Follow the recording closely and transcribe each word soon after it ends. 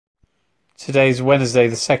Today's Wednesday,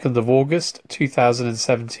 the 2nd of August,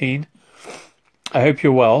 2017. I hope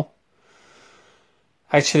you're well.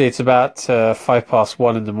 Actually, it's about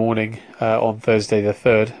 1:05 in the morning on Thursday the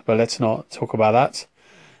 3rd, but let's not talk about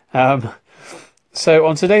that. So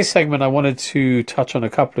on today's segment, I wanted to touch on a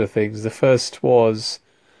couple of things. The first was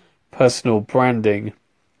personal branding.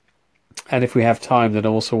 And if we have time, then I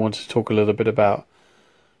also want to talk a little bit about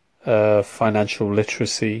financial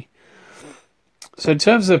literacy. So in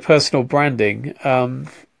terms of personal branding,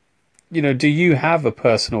 do you have a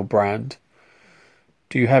personal brand?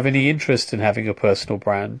 Do you have any interest in having a personal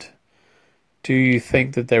brand? Do you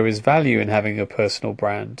think that there is value in having a personal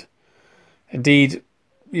brand? Indeed,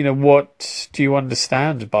 what do you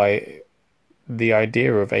understand by the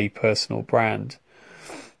idea of a personal brand?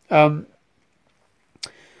 From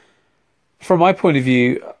my point of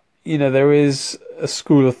view, there is a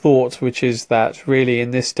school of thought which is that really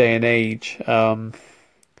in this day and age,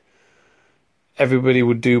 everybody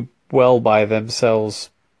would do well by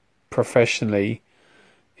themselves professionally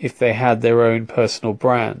if they had their own personal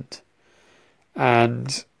brand.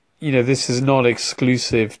 And, this is not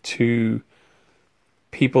exclusive to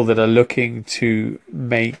people that are looking to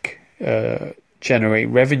generate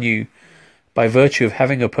revenue by virtue of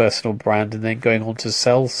having a personal brand and then going on to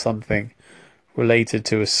sell something related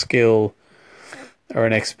to a skill or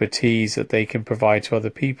an expertise that they can provide to other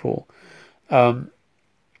people.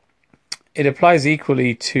 It applies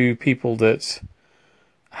equally to people that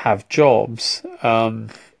have jobs.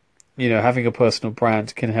 Having a personal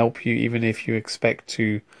brand can help you even if you expect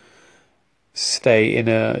to stay in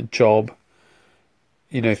a job,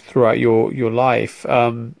 throughout your life.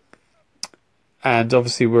 And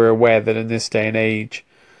obviously we're aware that in this day and age,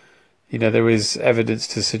 there is evidence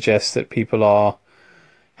to suggest that people are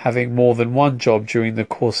having more than one job during the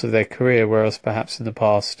course of their career, whereas perhaps in the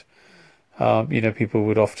past, people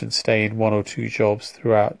would often stay in one or two jobs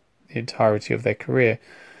throughout the entirety of their career.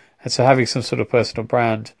 And so having some sort of personal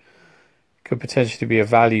brand could potentially be of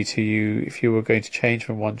value to you if you were going to change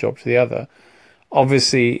from one job to the other.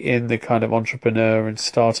 Obviously, in the kind of entrepreneur and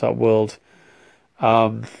startup world,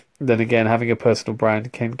 then again, having a personal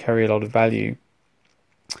brand can carry a lot of value.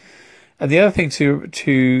 And the other thing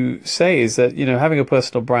to say is that, having a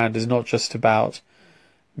personal brand is not just about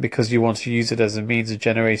because you want to use it as a means of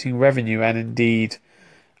generating revenue. And indeed,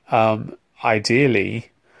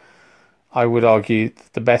 ideally, I would argue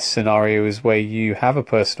that the best scenario is where you have a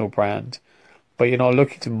personal brand, but you're not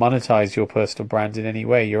looking to monetize your personal brand in any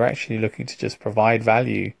way. You're actually looking to just provide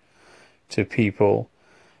value to people.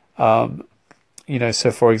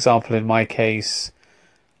 So for example, in my case,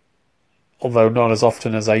 although not as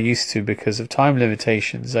often as I used to because of time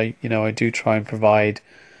limitations, I do try and provide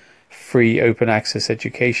free open access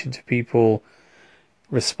education to people,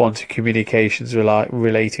 respond to communications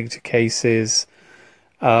relating to cases,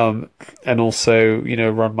 and also,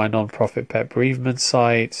 run my non-profit pet bereavement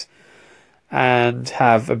site and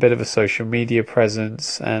have a bit of a social media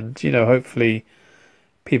presence. And, hopefully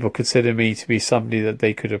people consider me to be somebody that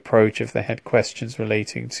they could approach if they had questions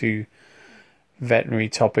relating to veterinary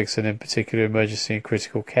topics and in particular emergency and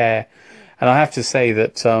critical care. And I have to say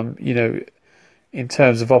that, in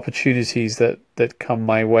terms of opportunities that come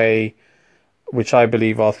my way, which I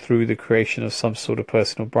believe are through the creation of some sort of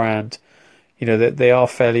personal brand, that they are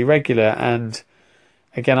fairly regular. And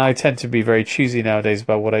again, I tend to be very choosy nowadays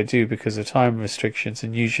about what I do because of time restrictions.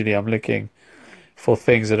 And usually I'm looking for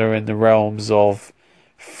things that are in the realms of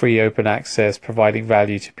free open access, providing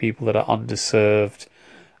value to people that are underserved,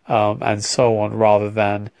 and so on, rather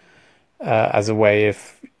than as a way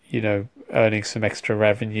of, earning some extra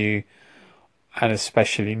revenue, and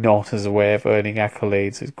especially not as a way of earning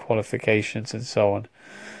accolades and qualifications and so on.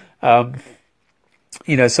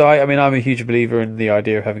 So I'm a huge believer in the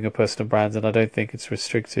idea of having a personal brand, and I don't think it's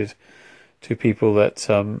restricted to people that,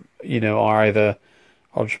 are either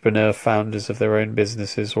entrepreneur founders of their own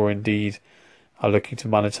businesses or indeed are looking to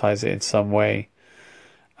monetize it in some way.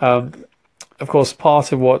 Of course,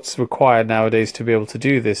 part of what's required nowadays to be able to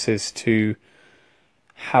do this is to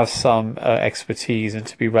have some expertise and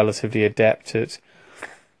to be relatively adept at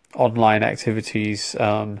online activities,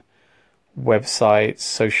 websites,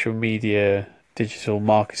 social media, digital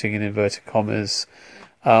marketing in inverted commas,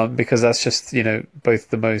 because that's just, both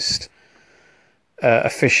the most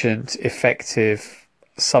efficient, effective,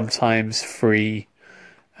 sometimes free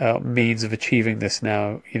means of achieving this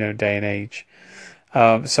now, day and age.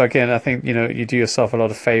 So again, I think, you do yourself a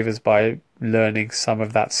lot of favors by learning some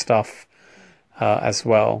of that stuff as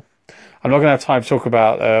well. I'm not going to have time to talk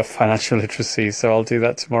about financial literacy, so I'll do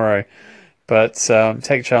that tomorrow. But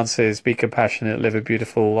take chances, be compassionate, live a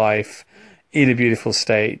beautiful life in a beautiful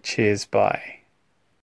state. Cheers. Bye.